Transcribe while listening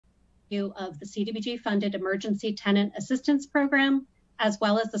of the CDBG-funded Emergency Tenant Assistance Program, as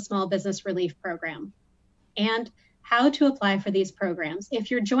well as the Small Business Relief Program, and how to apply for these programs.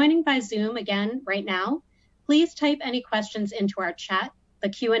 If you're joining by Zoom again right now, please type any questions into our chat, the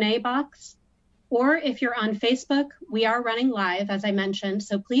Q&A box, or if you're on Facebook, we are running live, as I mentioned,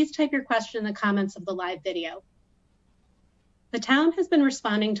 so please type your question in the comments of the live video. The town has been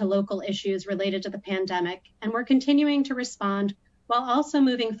responding to local issues related to the pandemic, and we're continuing to respond while also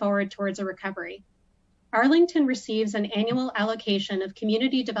moving forward towards a recovery. Arlington receives an annual allocation of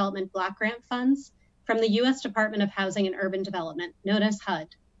Community Development Block Grant funds from the U.S. Department of Housing and Urban Development, known as HUD.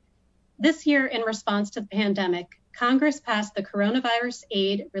 This year, in response to the pandemic, Congress passed the Coronavirus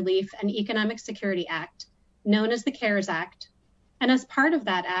Aid, Relief, and Economic Security Act, known as the CARES Act. And as part of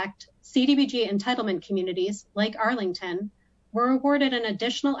that act, CDBG entitlement communities, like Arlington, were awarded an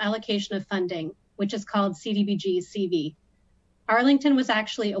additional allocation of funding, which is called CDBG-CV. Arlington was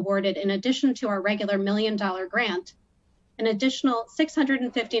actually awarded, in addition to our regular $1 million grant, an additional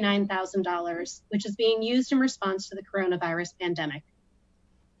 $659,000, which is being used in response to the coronavirus pandemic.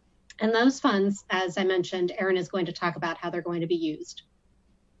 And those funds, as I mentioned, Erin is going to talk about how they're going to be used.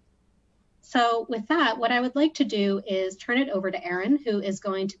 So with that, what I would like to do is turn it over to Erin, who is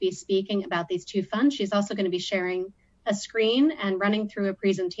going to be speaking about these two funds. She's also going to be sharing a screen and running through a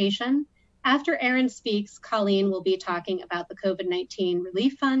presentation. After Erin speaks, Colleen will be talking about the COVID-19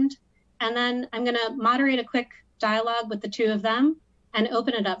 Relief Fund, and then I'm going to moderate a quick dialogue with the two of them and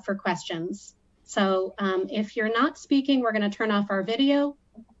open it up for questions. So if you're not speaking, we're going to turn off our video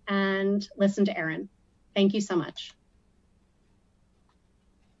and listen to Erin. Thank you so much.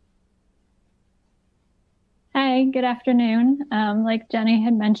 Hi, good afternoon. Like Jenny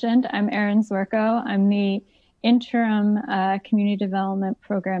had mentioned, I'm Erin Zorko. I'm the interim community development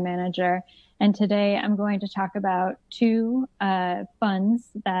program manager. And today I'm going to talk about two funds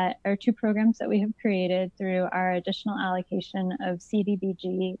that are two programs that we have created through our additional allocation of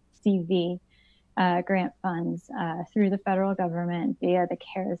CDBG CV grant funds through the federal government via the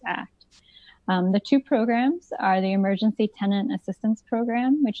CARES Act. The two programs are the Emergency Tenant Assistance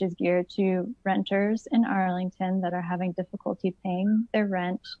Program, which is geared to renters in Arlington that are having difficulty paying their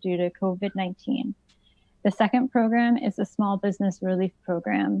rent due to COVID-19. The second program is the Small Business Relief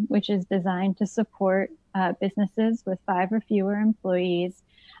Program, which is designed to support businesses with 5 or fewer employees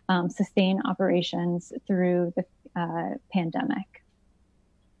sustain operations through the pandemic.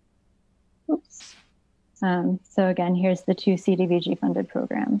 Oops. So again, here's the two CDBG funded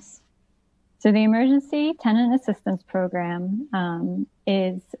programs. So the Emergency Tenant Assistance Program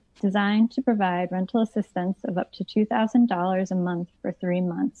is designed to provide rental assistance of up to $2,000 a month for 3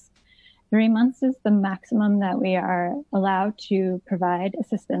 months. 3 months is the maximum that we are allowed to provide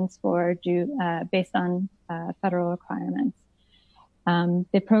assistance for based on federal requirements.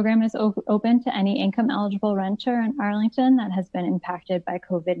 The program is open to any income eligible renter in Arlington that has been impacted by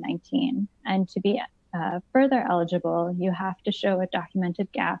COVID-19. And to be further eligible, you have to show a documented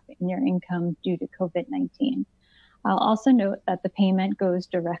gap in your income due to COVID-19. I'll also note that the payment goes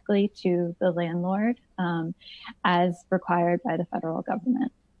directly to the landlord as required by the federal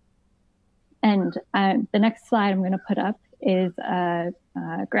government. And the next slide I'm going to put up is a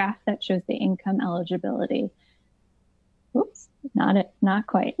graph that shows the income eligibility. Oops, not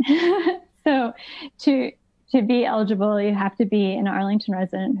quite. So to be eligible, you have to be an Arlington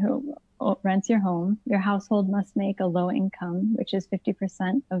resident who rents your home. Your household must make a low income, which is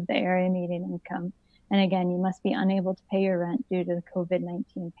 50% of the area median income. And again, you must be unable to pay your rent due to the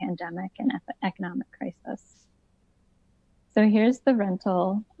COVID-19 pandemic and economic crisis. So here's the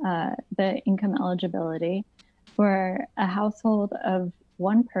rental, the income eligibility. For a household of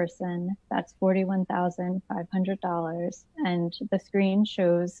one person, that's $41,500. And the screen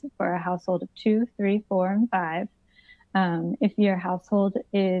shows for a household of 2, 3, 4, and 5. If your household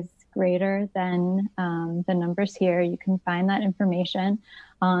is greater than the numbers here, you can find that information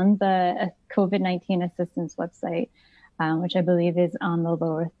on the COVID-19 assistance website, which I believe is on the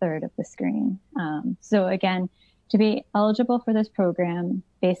lower third of the screen. So again, to be eligible for this program,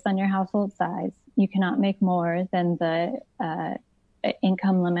 based on your household size, you cannot make more than the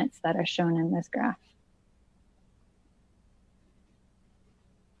income limits that are shown in this graph.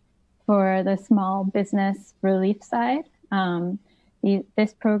 For the small business relief side,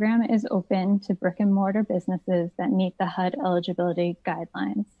 this program is open to brick and mortar businesses that meet the HUD eligibility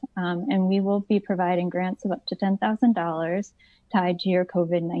guidelines. And we will be providing grants of up to $10,000 tied to your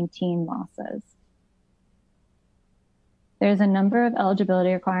COVID-19 losses. There's a number of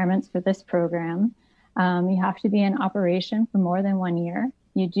eligibility requirements for this program. You have to be in operation for more than 1 year.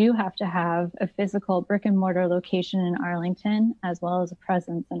 you do have to have a physical brick and mortar location in Arlington, as well as a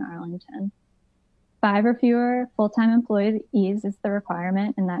presence in Arlington. 5 or fewer full-time employees is the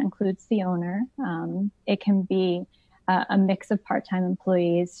requirement, and that includes the owner. It can be a mix of part-time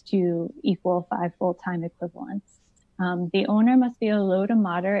employees to equal 5 full-time equivalents. The owner must be a low to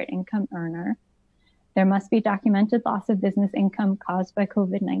moderate income earner. There must be documented loss of business income caused by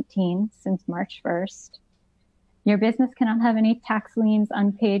COVID-19 since March 1st. Your business cannot have any tax liens,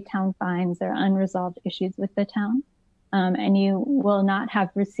 unpaid town fines, or unresolved issues with the town. And you will not have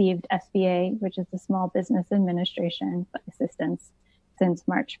received SBA, which is the Small Business Administration assistance, since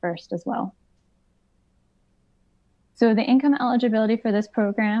March 1st as well. So the income eligibility for this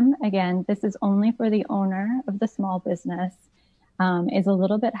program, again, this is only for the owner of the small business, is a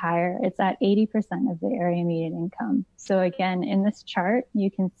little bit higher. It's at 80% of the area median income. So again, in this chart, you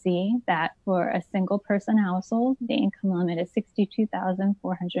can see that for a single person household, the income limit is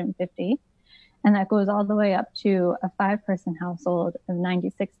 $62,450. And that goes all the way up to a 5-person household of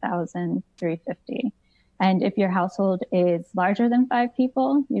 $96,350. And if your household is larger than 5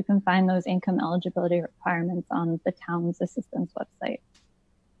 people, you can find those income eligibility requirements on the town's assistance website.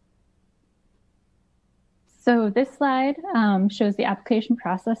 So this slide shows the application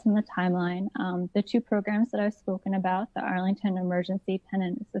process and the timeline. The 2 programs that I've spoken about, the Arlington Emergency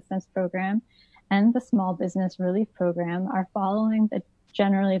Tenant Assistance Program and the Small Business Relief Program, are following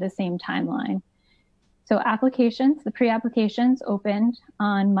generally the same timeline. So applications, the pre-applications opened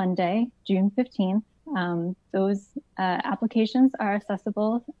on Monday, June 15th. Those applications are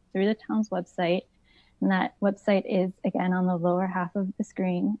accessible through the town's website. And that website is, again, on the lower half of the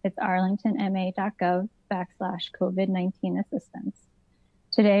screen. It's arlingtonma.gov/COVID-19 assistance.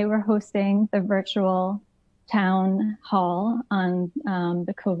 Today, we're hosting the virtual town hall on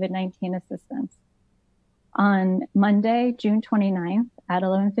the COVID-19 assistance. On Monday, June 29th at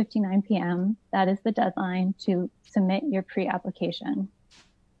 11:59 p.m., that is the deadline to submit your pre-application.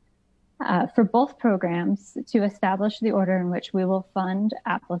 For both programs, to establish the order in which we will fund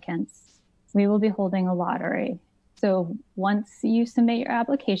applicants, we will be holding a lottery. So once you submit your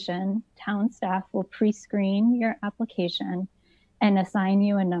application, town staff will pre-screen your application and assign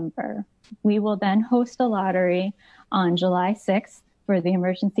you a number. We will then host a lottery on July 6th for the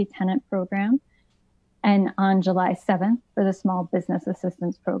Emergency Tenant Program and on July 7th for the Small Business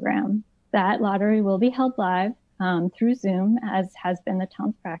Assistance Program. That lottery will be held live through Zoom, as has been the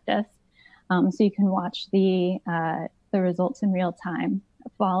town's practice, so you can watch the results in real time.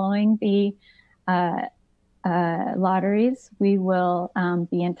 Following the lotteries, we will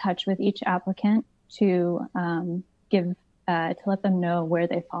be in touch with each applicant to let them know where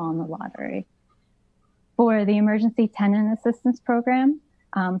they fall in the lottery. For the Emergency Tenant Assistance Program,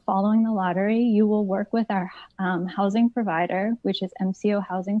 following the lottery, you will work with our housing provider, which is MCO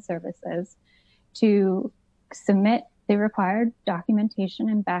Housing Services, to submit the required documentation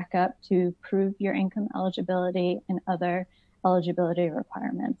and backup to prove your income eligibility and other eligibility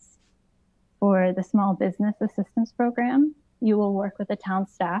requirements. For the Small Business Assistance Program, you will work with the town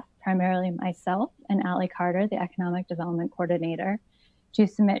staff, primarily myself and Allie Carter, the Economic Development Coordinator, to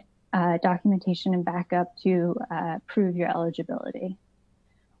submit documentation and backup to prove your eligibility.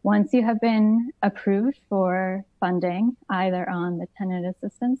 Once you have been approved for funding, either on the tenant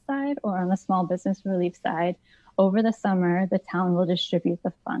assistance side or on the small business relief side, over the summer, the town will distribute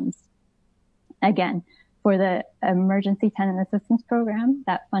the funds. Again, for the Emergency Tenant Assistance Program,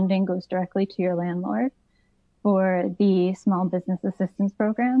 that funding goes directly to your landlord. For the Small Business Assistance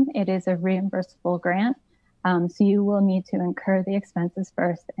Program, it is a reimbursable grant, so you will need to incur the expenses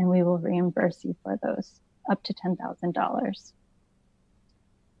first, and we will reimburse you for those up to $10,000.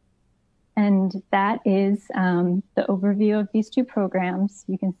 And that is the overview of these 2 programs.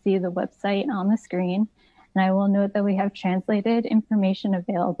 You can see the website on the screen. And I will note that we have translated information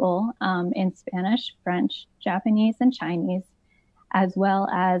available in Spanish, French, Japanese, and Chinese, as well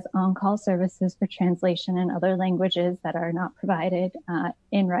as on-call services for translation in other languages that are not provided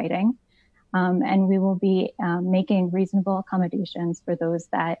in writing. And we will be making reasonable accommodations for those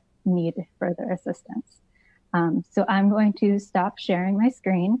that need further assistance. So I'm going to stop sharing my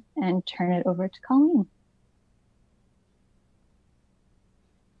screen and turn it over to Colleen.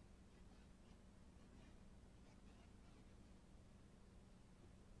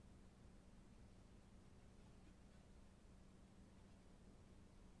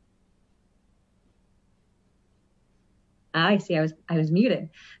 I see, I was muted.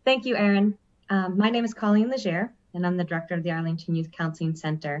 Thank you, Erin. My name is Colleen Legere, and I'm the director of the Arlington Youth Counseling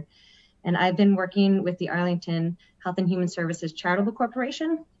Center. And I've been working with the Arlington Health and Human Services Charitable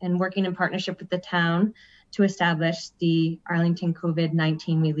Corporation and working in partnership with the town to establish the Arlington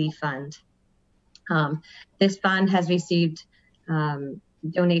COVID-19 Relief Fund. This fund has received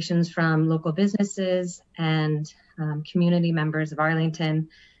donations from local businesses and community members of Arlington,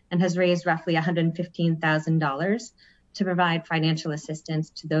 and has raised roughly $115,000 to provide financial assistance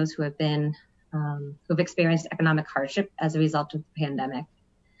to those who have experienced economic hardship as a result of the pandemic.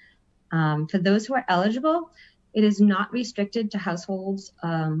 For those who are eligible, it is not restricted to households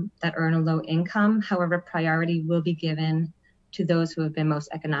that earn a low income. However, priority will be given to those who have been most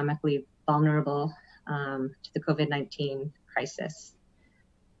economically vulnerable to the COVID-19 crisis.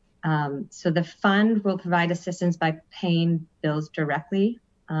 So the fund will provide assistance by paying bills directly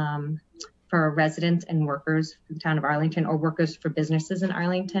for residents and workers for the town of Arlington, or workers for businesses in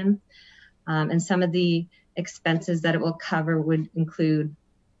Arlington. And some of the expenses that it will cover would include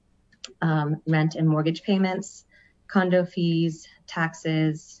rent and mortgage payments, condo fees,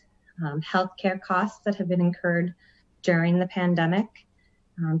 taxes, healthcare costs that have been incurred during the pandemic,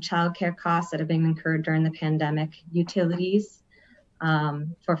 childcare costs that have been incurred during the pandemic, utilities.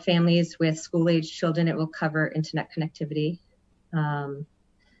 For families with school-age children, it will cover internet connectivity,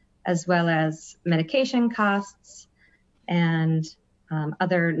 as well as medication costs and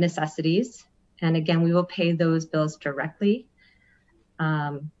other necessities. And again, we will pay those bills directly.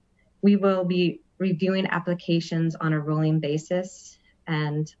 We will be reviewing applications on a rolling basis,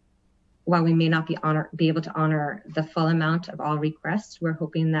 and while we may not be able to honor the full amount of all requests, we're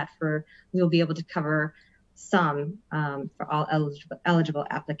hoping that we'll be able to cover some for all eligible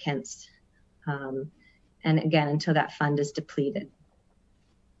applicants, and again, until that fund is depleted.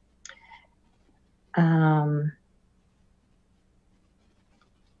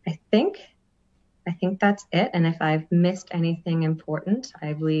 I think that's it. And if I've missed anything important,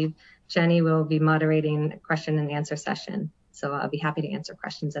 I believe Jenny will be moderating a question and answer session. So I'll be happy to answer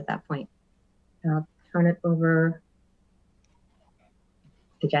questions at that point. I'll turn it over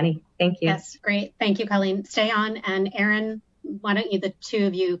to Jenny. Thank you. Yes, great. Thank you, Colleen. Stay on. And Erin, why don't you, the two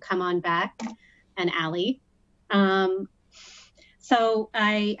of you, come on back, and Allie. So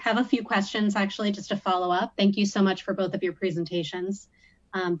I have a few questions actually just to follow up. Thank you so much for both of your presentations.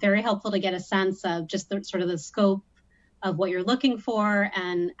 Very helpful to get a sense of just sort of the scope of what you're looking for.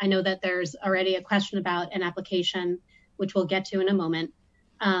 And I know that there's already a question about an application, which we'll get to in a moment.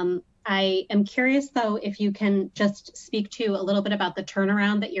 I am curious, though, if you can just speak to a little bit about the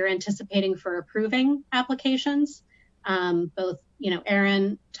turnaround that you're anticipating for approving applications. Both,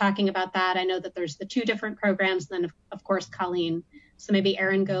 Erin talking about that. I know that there's the two different programs, and then of course, Colleen. So maybe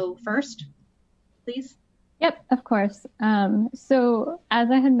Erin, go first, please. Yep, of course. So as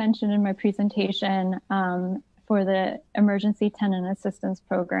I had mentioned in my presentation, for the Emergency Tenant Assistance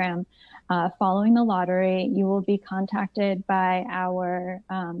Program, following the lottery, you will be contacted by our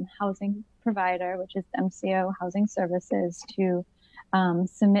housing provider, which is MCO Housing Services, to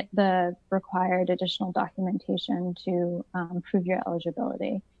submit the required additional documentation to prove your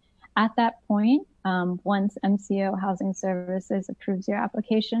eligibility. At that point, once MCO Housing Services approves your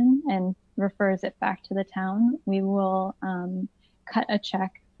application and refers it back to the town, we will cut a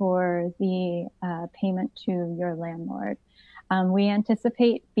check for the payment to your landlord. We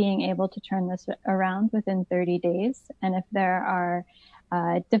anticipate being able to turn this around within 30 days. And if there are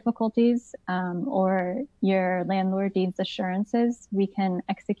difficulties or your landlord needs assurances, we can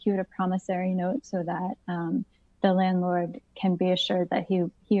execute a promissory note so that the landlord can be assured that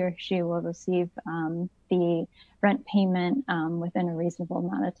he or she will receive the rent payment within a reasonable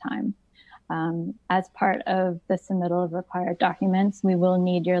amount of time. As part of the submittal of required documents, we will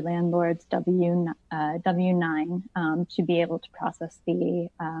need your landlord's W-9 to be able to process the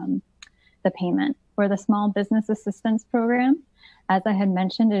payment. For the Small Business Assistance Program, as I had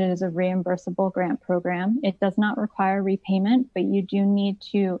mentioned, it is a reimbursable grant program. It does not require repayment, but you do need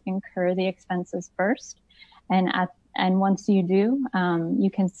to incur the expenses first. And once you do, you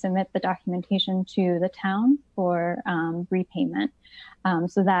can submit the documentation to the town for repayment.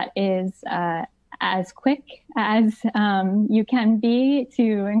 So that is as quick as you can be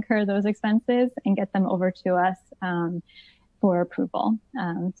to incur those expenses and get them over to us for approval.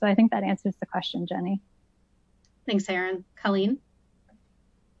 So I think that answers the question, Jenny. Thanks, Erin. Colleen?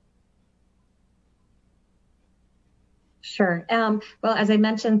 Sure. Well, as I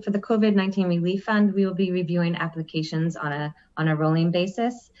mentioned, for the COVID-19 Relief Fund, we will be reviewing applications on a rolling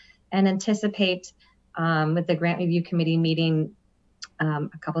basis, and anticipate with the Grant Review Committee meeting a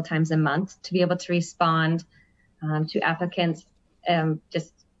couple times a month to be able to respond to applicants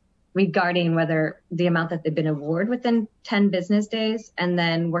just regarding whether the amount that they've been awarded within 10 business days, and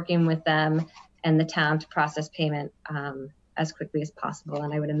then working with them and the town to process payment as quickly as possible.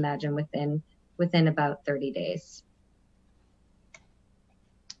 And I would imagine within within about 30 days.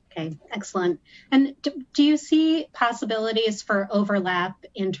 Okay, excellent. And do you see possibilities for overlap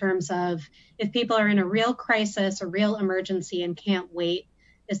in terms of if people are in a real crisis, a real emergency and can't wait,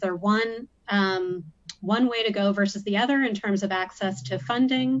 is there one way to go versus the other in terms of access to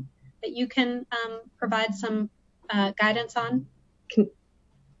funding that you can provide some guidance on?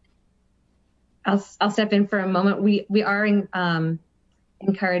 I'll step in for a moment. We are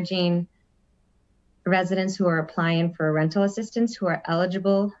encouraging residents who are applying for rental assistance who are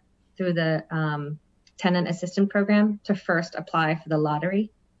eligible through the tenant assistance program to first apply for the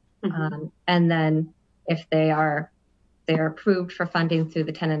lottery. Mm-hmm. And then if they are approved for funding through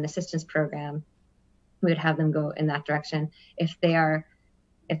the tenant assistance program, we would have them go in that direction. If they are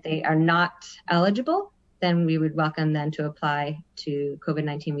not eligible, then we would welcome them to apply to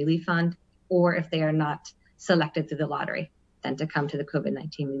COVID-19 Relief Fund, or if they are not selected through the lottery, then to come to the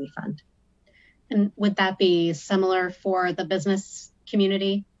COVID-19 Relief Fund. And would that be similar for the business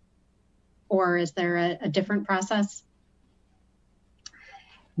community, or is there a different process?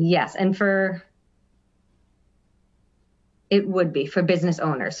 Yes, and it would be for business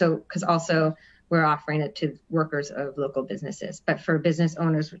owners. So, because also we're offering it to workers of local businesses, but for business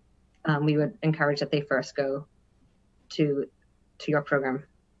owners, we would encourage that they first go to your program.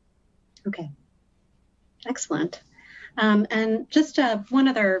 Okay, excellent. And just one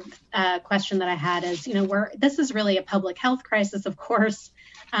other question that I had is, this is really a public health crisis, of course,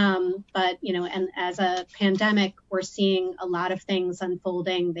 but, and as a pandemic, we're seeing a lot of things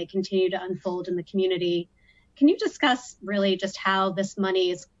unfolding. They continue to unfold in the community. Can you discuss really just how this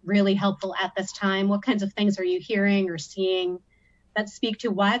money is really helpful at this time? What kinds of things are you hearing or seeing that speak to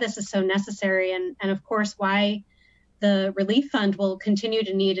why this is so necessary? And of course, why the Relief Fund will continue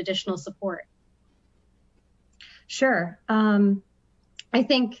to need additional support? Sure. I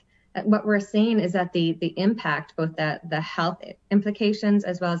think what we're seeing is that the impact, both the health implications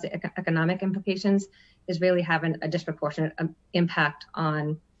as well as the economic implications, is really having a disproportionate impact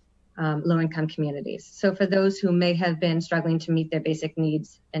on low-income communities. So for those who may have been struggling to meet their basic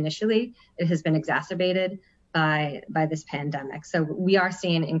needs initially, it has been exacerbated by this pandemic. So we are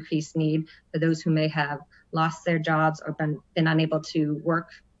seeing increased need for those who may have lost their jobs or been unable to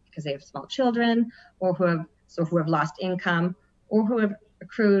work because they have small children, or who have lost income, or who have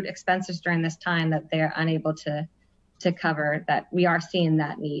accrued expenses during this time that they're unable to cover. That we are seeing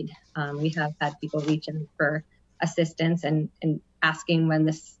that need. We have had people reaching for assistance and asking when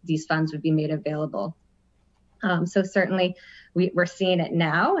these funds would be made available. So certainly we're seeing it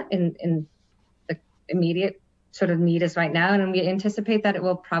now in the immediate sort of need is right now, and we anticipate that it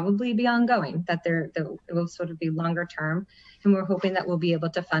will probably be ongoing, that it will sort of be longer term, and we're hoping that we'll be able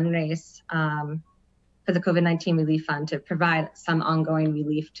to fundraise for the COVID-19 Relief Fund to provide some ongoing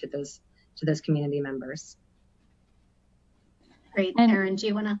relief to those community members. Great. And Erin, do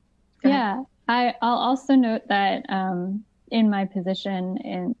you want to? Yeah, I'll also note that in my position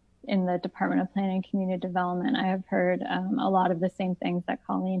in the Department of Planning and Community Development, I have heard a lot of the same things that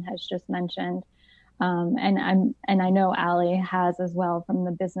Colleen has just mentioned. And I know Allie has as well from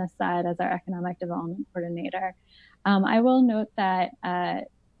the business side as our economic development coordinator. I will note that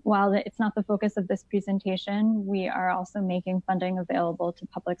while it's not the focus of this presentation, we are also making funding available to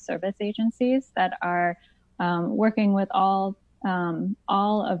public service agencies that are working with all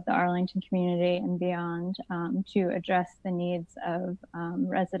of the Arlington community and beyond to address the needs of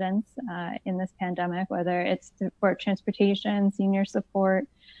residents in this pandemic, whether it's for transportation, senior support,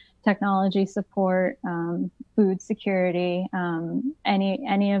 technology support, food security,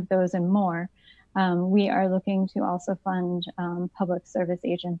 any of those and more. We are looking to also fund public service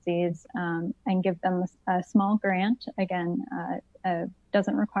agencies and give them a small grant, again,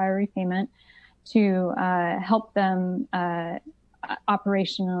 doesn't require repayment, to help them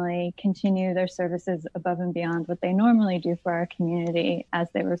operationally continue their services above and beyond what they normally do for our community as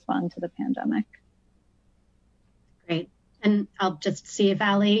they respond to the pandemic. Great. And I'll just see if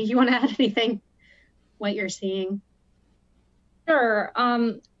Allie, you want to add anything, what you're seeing? Sure.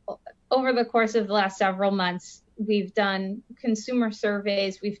 Over the course of the last several months, we've done consumer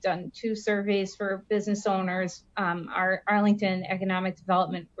surveys. We've done 2 surveys for business owners. Our Arlington Economic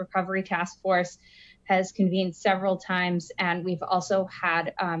Development Recovery Task Force has convened several times, and we've also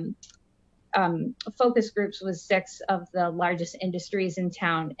had focus groups with 6 of the largest industries in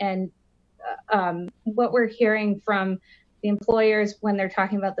town. And what we're hearing from the employers when they're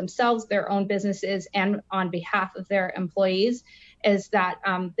talking about themselves, their own businesses, and on behalf of their employees, is that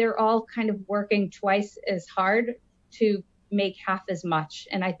they're all kind of working twice as hard to make half as much.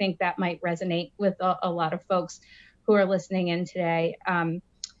 And I think that might resonate with a lot of folks who are listening in today.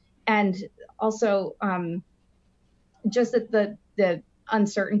 And also just that the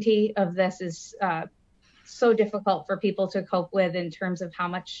uncertainty of this is so difficult for people to cope with in terms of how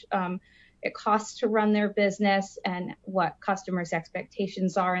much it costs to run their business and what customers'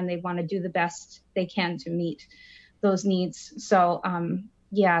 expectations are, and they want to do the best they can to meet those needs. So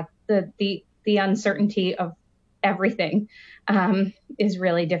yeah, the uncertainty of everything is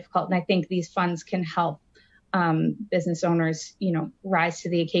really difficult, and I think these funds can help business owners, rise to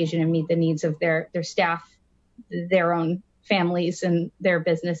the occasion and meet the needs of their staff, their own families, and their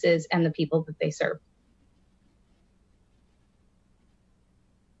businesses, and the people that they serve.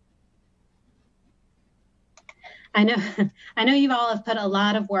 I know you all have put a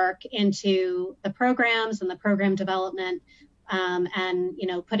lot of work into the programs and the program development, and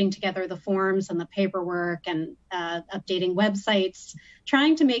putting together the forms and the paperwork and updating websites,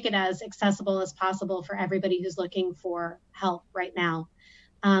 trying to make it as accessible as possible for everybody who's looking for help right now.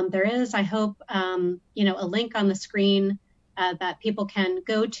 There is, I hope, a link on the screen that people can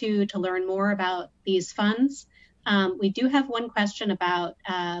go to learn more about these funds. We do have one question about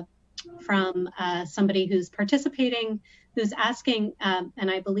from somebody who's participating, who's asking,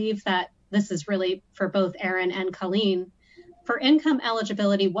 and I believe that this is really for both Erin and Colleen, for income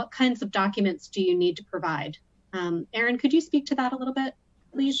eligibility, what kinds of documents do you need to provide? Erin, could you speak to that a little bit,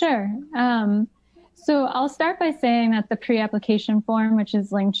 please? Sure. So I'll start by saying that the pre-application form, which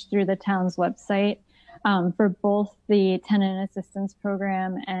is linked through the town's website, for both the tenant assistance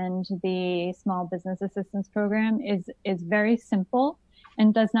program and the small business assistance program is very simple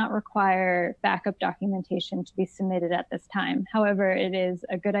and does not require backup documentation to be submitted at this time. However, it is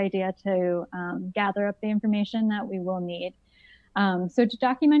a good idea to gather up the information that we will need. So to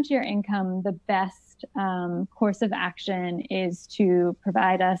document your income, the best course of action is to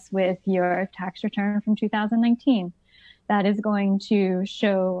provide us with your tax return from 2019. That is going to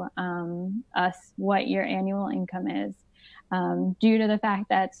show us what your annual income is. Due to the fact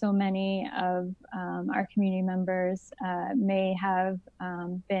that so many of our community members may have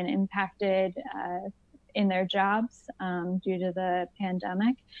been impacted in their jobs due to the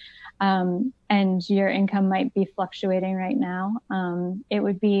pandemic, and your income might be fluctuating right now, it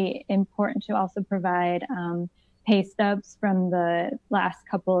would be important to also provide pay stubs from the last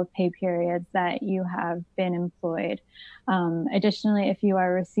couple of pay periods that you have been employed. Additionally, if you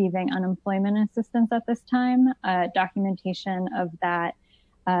are receiving unemployment assistance at this time, documentation of that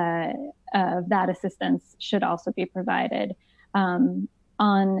assistance should also be provided. On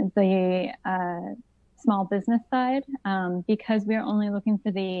the small business side, because we are only looking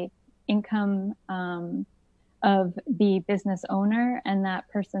for the income of the business owner and that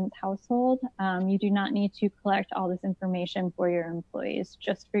person's household, you do not need to collect all this information for your employees,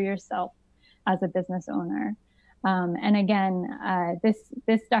 just for yourself as a business owner. And again,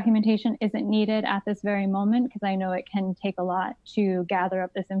 this documentation isn't needed at this very moment because I know it can take a lot to gather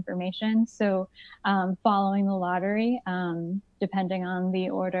up this information. So following the lottery, depending on the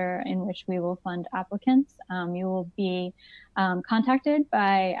order in which we will fund applicants, you will be contacted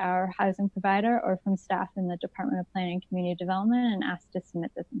by our housing provider or from staff in the Department of Planning and Community Development and asked to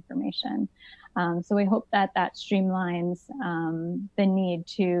submit this information. So we hope that streamlines the need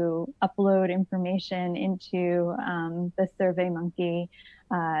to upload information into the SurveyMonkey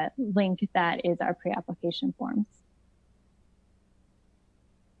link that is our pre-application forms.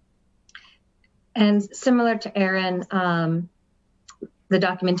 And similar to Erin, the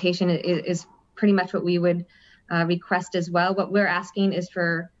documentation is pretty much what we would request as well. What we're asking is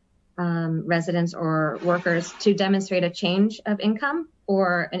for residents or workers to demonstrate a change of income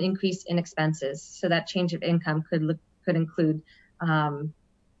or an increase in expenses. So that change of income could include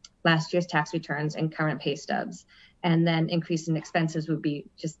last year's tax returns and current pay stubs. And then increase in expenses would be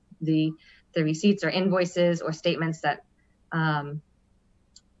just the receipts or invoices or statements that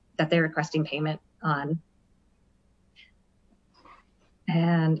they're requesting payment on.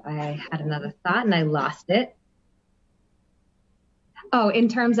 And I had another thought and I lost it. Oh, in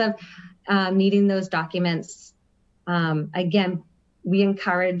terms of needing those documents, again, we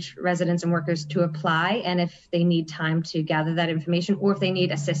encourage residents and workers to apply, and if they need time to gather that information or if they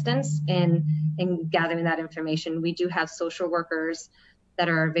need assistance in gathering that information, we do have social workers that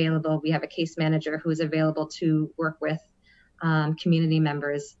are available. We have a case manager who is available to work with community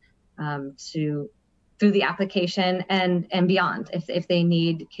members through the application and beyond. If they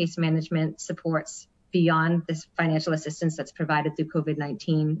need case management supports beyond this financial assistance that's provided through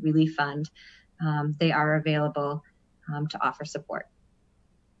COVID-19 Relief Fund, they are available to offer support.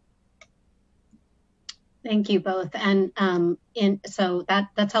 Thank you both. And so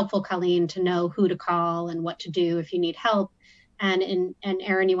that's helpful, Colleen, to know who to call and what to do if you need help. And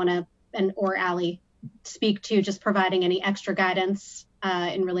Erin, you want to, or Allie, speak to just providing any extra guidance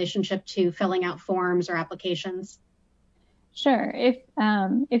in relationship to filling out forms or applications? Sure.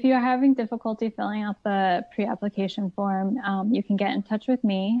 If you are having difficulty filling out the pre-application form, you can get in touch with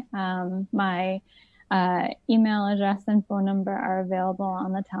me. My email address and phone number are available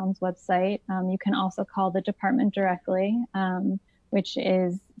on the town's website. You can also call the department directly, which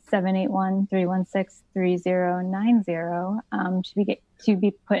is 781-316-3090 to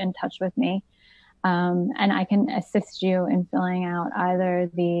be put in touch with me. And I can assist you in filling out either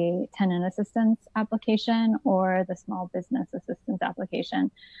the tenant assistance application or the small business assistance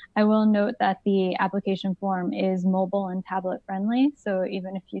application. I will note that the application form is mobile and tablet friendly. So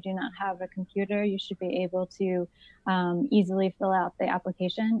even if you do not have a computer, you should be able to easily fill out the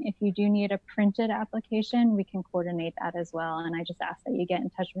application. If you do need a printed application, we can coordinate that as well. And I just ask that you get in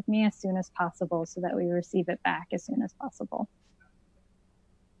touch with me as soon as possible so that we receive it back as soon as possible.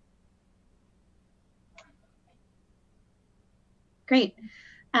 Great.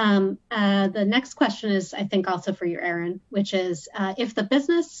 The next question is, I think, also for you, Erin, which is if the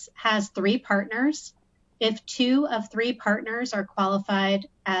business has 3 partners, if 2 of 3 partners are qualified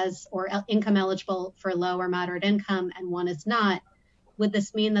as or income eligible for low or moderate income and 1 is not, would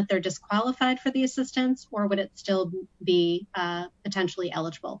this mean that they're disqualified for the assistance, or would it still be potentially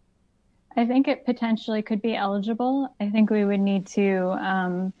eligible? I think it potentially could be eligible. I think we would need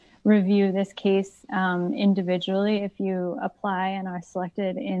to review this case individually. If you apply and are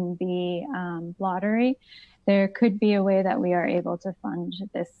selected in the lottery, there could be a way that we are able to fund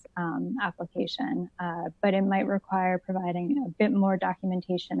this application, but it might require providing a bit more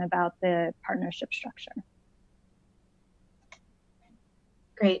documentation about the partnership structure.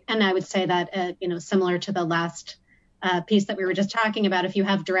 Great. And I would say that, similar to the last piece that we were just talking about, if you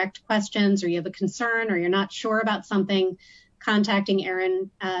have direct questions or you have a concern or you're not sure about something, contacting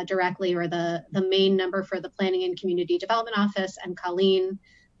Erin directly or the main number for the Planning and Community Development Office and Colleen.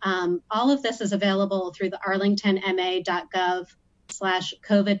 All of this is available through the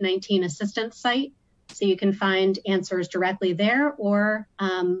arlingtonma.gov/COVID-19 assistance site. So you can find answers directly there or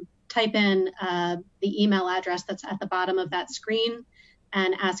type in the email address that's at the bottom of that screen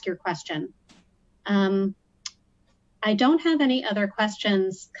and ask your question. I don't have any other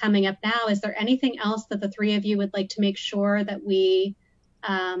questions coming up now. Is there anything else that the 3 of you would like to make sure that we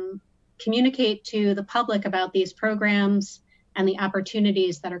communicate to the public about these programs and the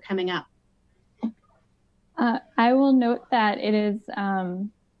opportunities that are coming up? I will note that it is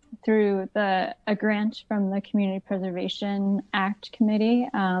through a grant from the Community Preservation Act Committee.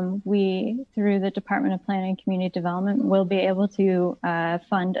 We, through the Department of Planning and Community Development, will be able to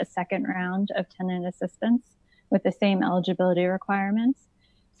fund a second round of tenant assistance with the same eligibility requirements.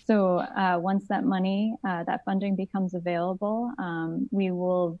 So once that money, that funding becomes available, we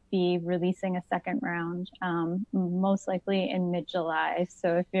will be releasing a second round, most likely in mid-July.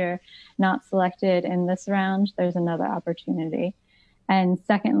 So if you're not selected in this round, there's another opportunity. And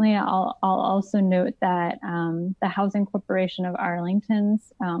secondly, I'll also note that the Housing Corporation of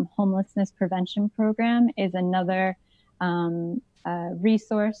Arlington's homelessness prevention program is another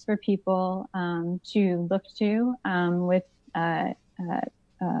resource for people to look to with that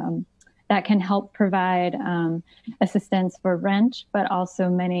can help provide assistance for rent, but also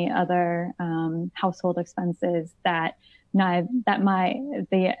many other household expenses that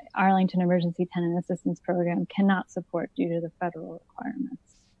the Arlington Emergency Tenant Assistance Program cannot support due to the federal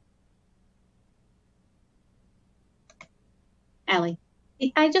requirements. Allie.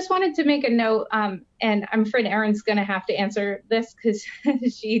 I just wanted to make a note, and I'm afraid Erin's going to have to answer this because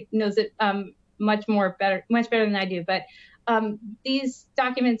she knows it much better than I do. But these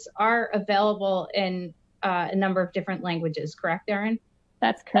documents are available in a number of different languages, correct, Erin?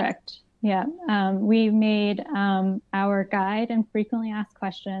 That's correct. Yeah, we made our guide and frequently asked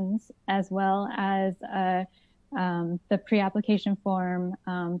questions, as well as the pre-application form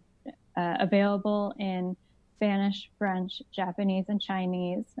available in Spanish, French, Japanese, and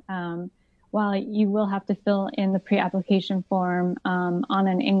Chinese. While you will have to fill in the pre-application form on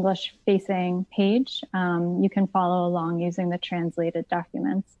an English-facing page, you can follow along using the translated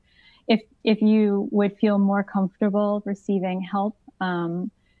documents. If you would feel more comfortable receiving help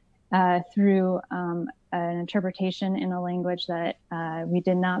through an interpretation in a language that we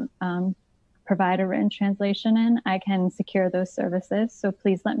did not provide a written translation in, I can secure those services. So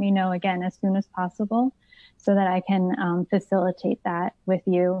please let me know again as soon as possible, so that I can facilitate that with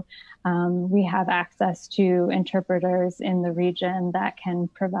you. We have access to interpreters in the region that can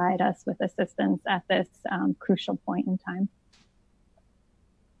provide us with assistance at this crucial point in time.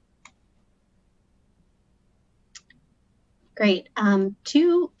 Great.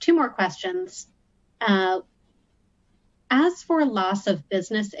 Two more questions. As for loss of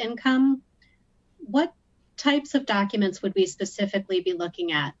business income, what types of documents would we specifically be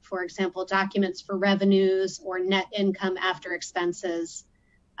looking at? For example, documents for revenues or net income after expenses,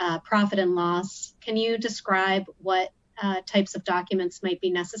 profit and loss. Can you describe what types of documents might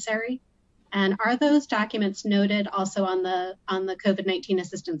be necessary? And are those documents noted also on the COVID-19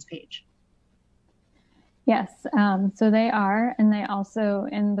 assistance page? Yes, so they are, and they also,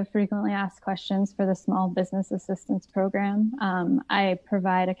 in the frequently asked questions for the Small Business Assistance Program, I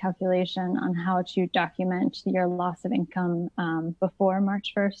provide a calculation on how to document your loss of income before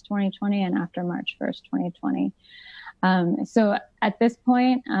March 1st, 2020 and after March 1st, 2020. So at this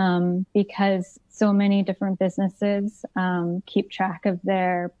point, because so many different businesses keep track of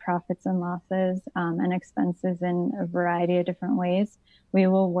their profits and losses and expenses in a variety of different ways, we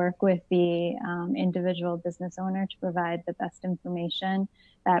will work with the individual business owner to provide the best information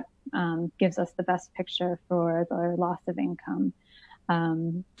that gives us the best picture for their loss of income.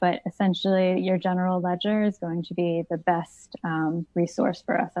 But essentially, your general ledger is going to be the best resource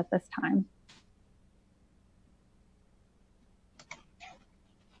for us at this time.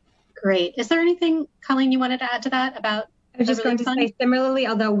 Great. Is there anything, Colleen, you wanted to add to that about? I was just going to say, similarly,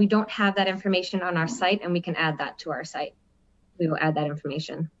 although we don't have that information on our site, and we can add that to our site. We will add that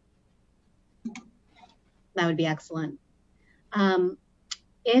information. That would be excellent.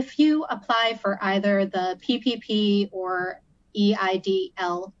 If you apply for either the PPP or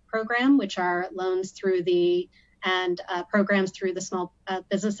EIDL program, which are loans through programs through the Small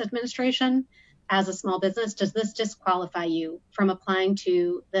Business Administration, as a small business, does this disqualify you from applying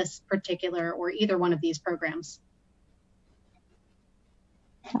to this particular or either one of these programs?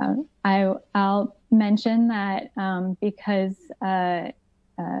 I'll mention that because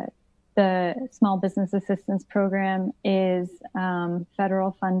the Small Business Assistance Program is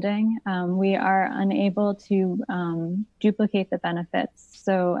federal funding, we are unable to duplicate the benefits.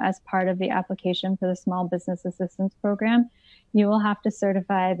 So as part of the application for the Small Business Assistance Program, you will have to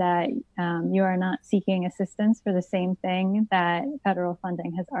certify that you are not seeking assistance for the same thing that federal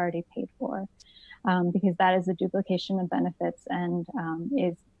funding has already paid for, because that is a duplication of benefits and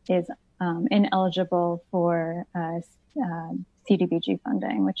is ineligible for CDBG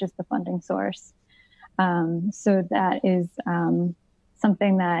funding, which is the funding source. So that is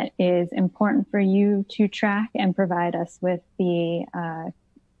something that is important for you to track and provide us with the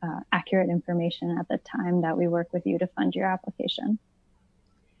accurate information at the time that we work with you to fund your application.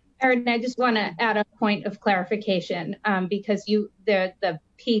 Erin, I just want to add a point of clarification because the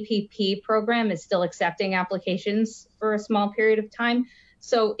PPP program is still accepting applications for a small period of time.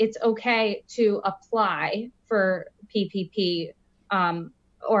 So it's okay to apply for PPP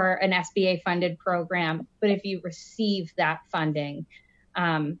or an SBA funded program, but if you receive that funding,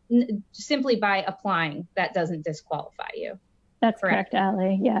 simply by applying, that doesn't disqualify you. That's correct,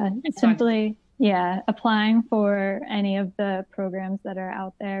 Allie. Yeah, applying for any of the programs that are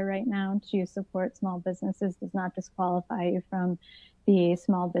out there right now to support small businesses does not disqualify you from the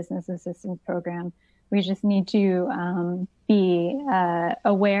Small Business Assistance Program. We just need to be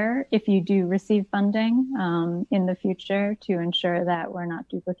aware if you do receive funding in the future to ensure that we're not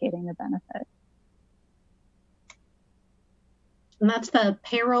duplicating the benefit. And that's the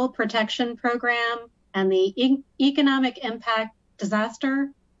Payroll Protection Program and the Economic Impact Disaster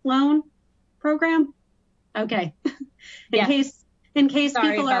Loan Program. Okay. In case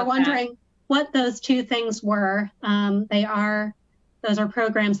people are wondering what those two things were, those are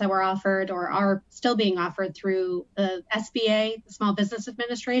programs that were offered or are still being offered through the SBA, the Small Business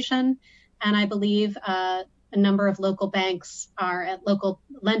Administration, and I believe a number of local banks are at local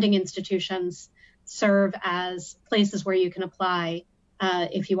lending institutions serve as places where you can apply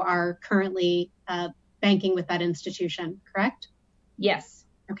if you are currently banking with that institution, correct? Yes.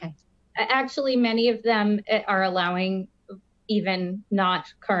 Okay. Actually, many of them are allowing even not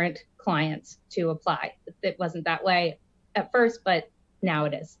current clients to apply. It wasn't that way at first, but now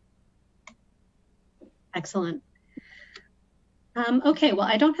it is. Excellent. Okay, well,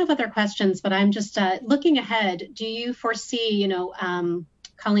 I don't have other questions, but I'm just looking ahead. Do you foresee,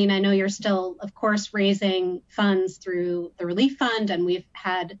 Colleen, I know you're still, of course, raising funds through the Relief Fund, and we've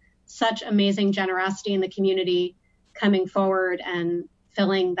had such amazing generosity in the community coming forward and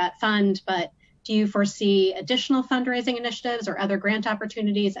filling that fund, but do you foresee additional fundraising initiatives or other grant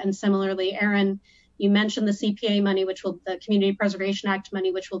opportunities? And similarly, Erin, you mentioned the CPA money, the Community Preservation Act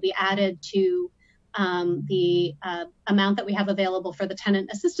money, which will be added to the amount that we have available for the Tenant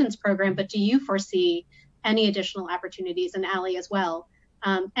Assistance Program, but do you foresee any additional opportunities, and Allie as well?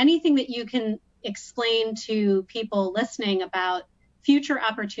 Anything that you can explain to people listening about future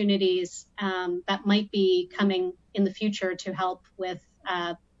opportunities that might be coming in the future to help with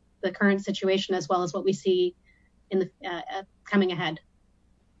the current situation, as well as what we see in the coming ahead.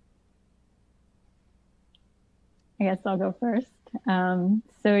 I guess I'll go first.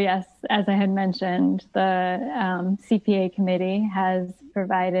 So yes, as I had mentioned, the CPA committee has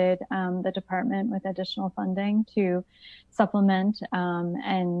provided the department with additional funding to supplement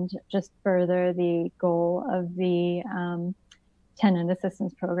and just further the goal of the tenant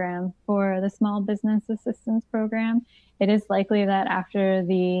assistance program. For the small business assistance program, it is likely that after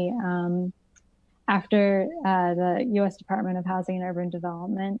the U.S. Department of Housing and Urban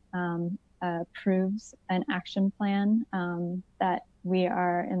Development approves an action plan that we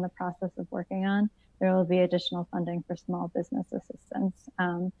are in the process of working on, there will be additional funding for small business assistance.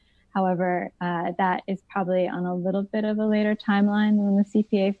 However, that is probably on a little bit of a later timeline than the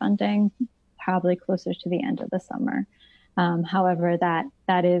CPA funding, probably closer to the end of the summer. However,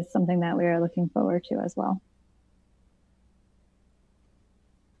 that is something that we are looking forward to as well.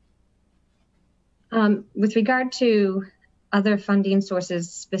 With regard to other funding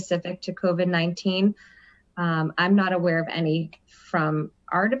sources specific to COVID-19, I'm not aware of any from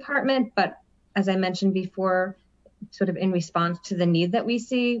our department, but as I mentioned before, sort of in response to the need that we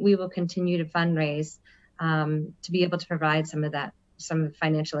see, we will continue to fundraise to be able to provide some of the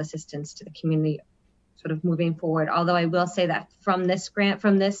financial assistance to the community sort of moving forward. Although I will say that from this grant,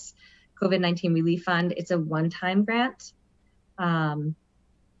 from this COVID-19 relief fund, it's a one-time grant. And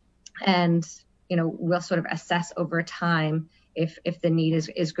we'll sort of assess over time if the need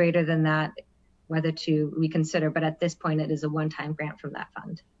is greater than that, whether to reconsider. But at this point, it is a one-time grant from that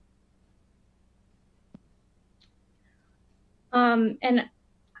fund. And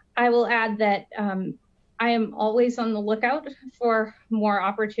I will add that I am always on the lookout for more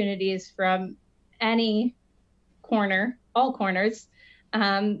opportunities from any corner, all corners,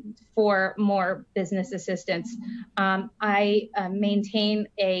 for more business assistance. I maintain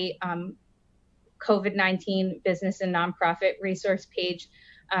a COVID-19 business and nonprofit resource page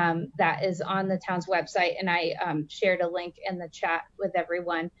that is on the town's website, and I shared a link in the chat with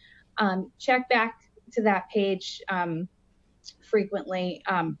everyone. Check back to that page frequently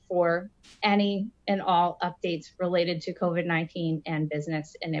for any and all updates related to COVID-19 and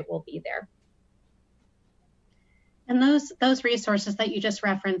business, and it will be there. And those resources that you just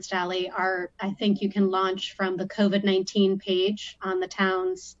referenced, Allie, I think you can launch from the COVID-19 page on the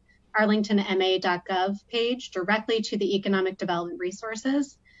town's arlingtonma.gov page directly to the economic development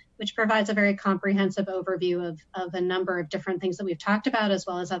resources, which provides a very comprehensive overview of a number of different things that we've talked about, as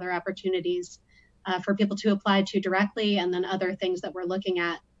well as other opportunities for people to apply to directly, and then other things that we're looking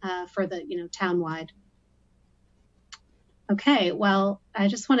at for the town-wide. Okay, well, I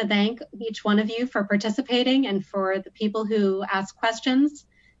just want to thank each one of you for participating, and for the people who asked questions.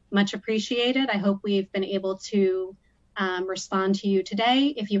 Much appreciated. I hope we've been able to respond to you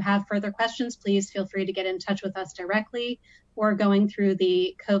today. If you have further questions, please feel free to get in touch with us directly, or going through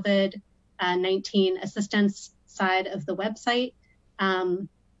the COVID-19 assistance side of the website.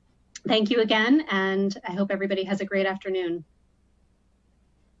 Thank you again, and I hope everybody has a great afternoon.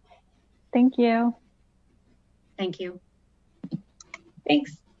 Thank you. Thank you.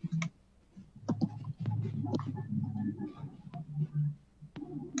 Thanks.